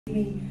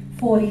me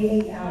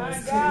 48 hours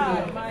to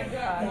live.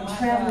 And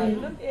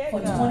traveling for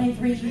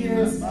 23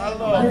 years with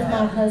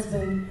my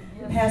husband,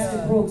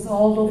 Pastor Brooks,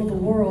 all over the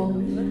world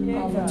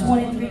for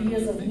 23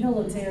 years of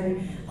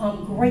military.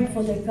 I'm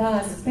grateful that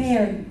God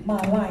spared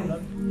my life.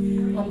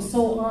 I'm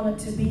so honored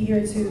to be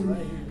here to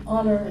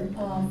honor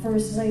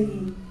First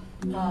Lady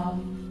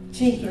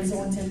Jenkins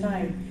on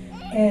tonight.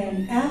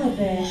 And out of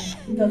that,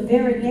 the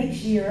very next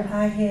year,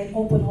 I had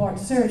open heart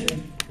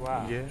surgery.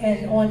 Wow. Yeah.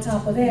 And on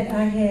top of that,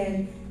 I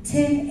had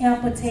 10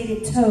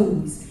 amputated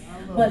toes.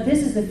 But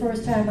this is the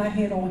first time I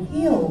had on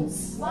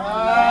heels.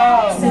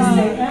 Wow. Since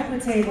they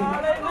amputated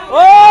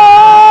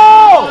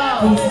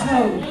these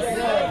toes.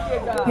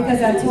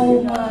 Because I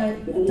told my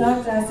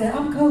doctor, I said,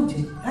 I'm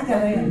coaching. I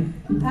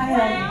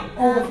have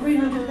over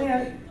 300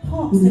 pair of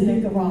pumps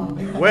in the garage.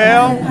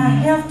 Well, I said, I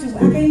have to. I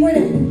can't wear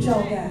that boot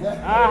y'all got.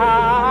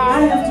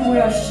 I have to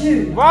wear a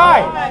shoe.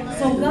 Right.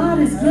 So God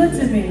is good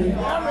to me,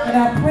 and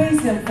I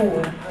praise Him for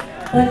it.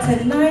 But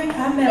tonight,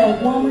 I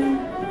met a woman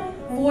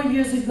 4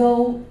 years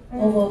ago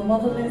over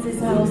Mother Lindsay's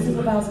house,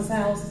 supervisor's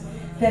house,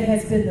 that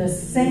has been the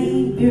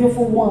same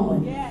beautiful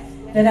woman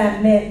that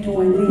I met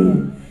during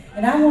then.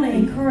 And I want to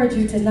encourage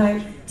you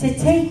tonight to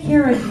take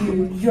care of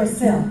you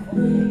yourself.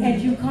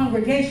 And you,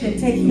 congregation,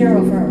 take care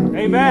of her.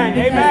 Amen.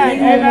 Because Amen.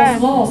 they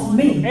Amen. almost lost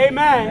me.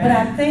 Amen. But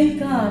I thank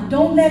God.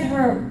 Don't let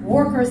her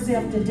work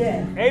herself to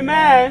death.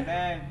 Amen.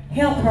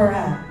 Help her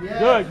out.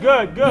 Good,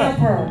 good, good. Help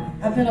her.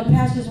 I've been a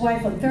pastor's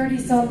wife for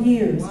 30-some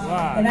years.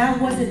 Wow. And I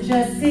wasn't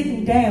just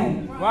sitting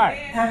down. Right.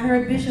 I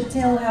heard Bishop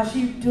tell how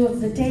she does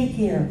the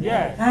daycare.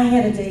 Yes. I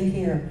had a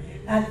daycare.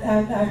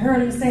 I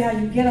heard him say how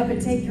you get up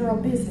and take care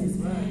of business.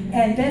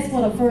 And that's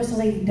what a first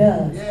lady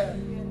does.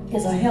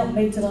 Is a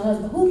helpmate to the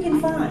husband. Who can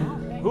find?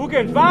 Who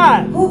can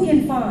find? Who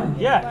can find?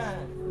 Yes.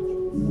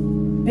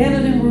 Better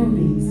than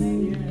rubies.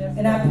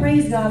 And I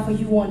praise God for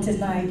you on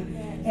tonight.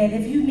 And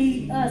if you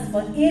need us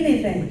for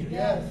anything,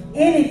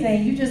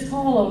 anything, you just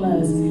call on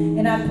us.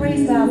 And I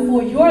praise God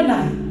for your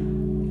night.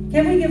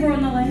 Can we give her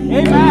another hand?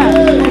 Amen.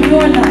 For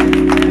your night.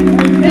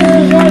 This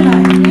is your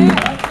night.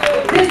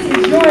 This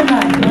is your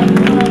night.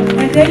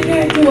 And they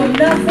can't do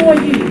enough for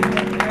you.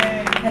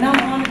 And I'm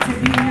honored to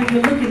be here.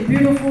 You're looking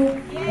beautiful.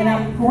 And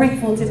I'm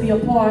grateful to be a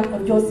part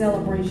of your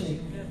celebration.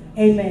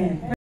 Amen.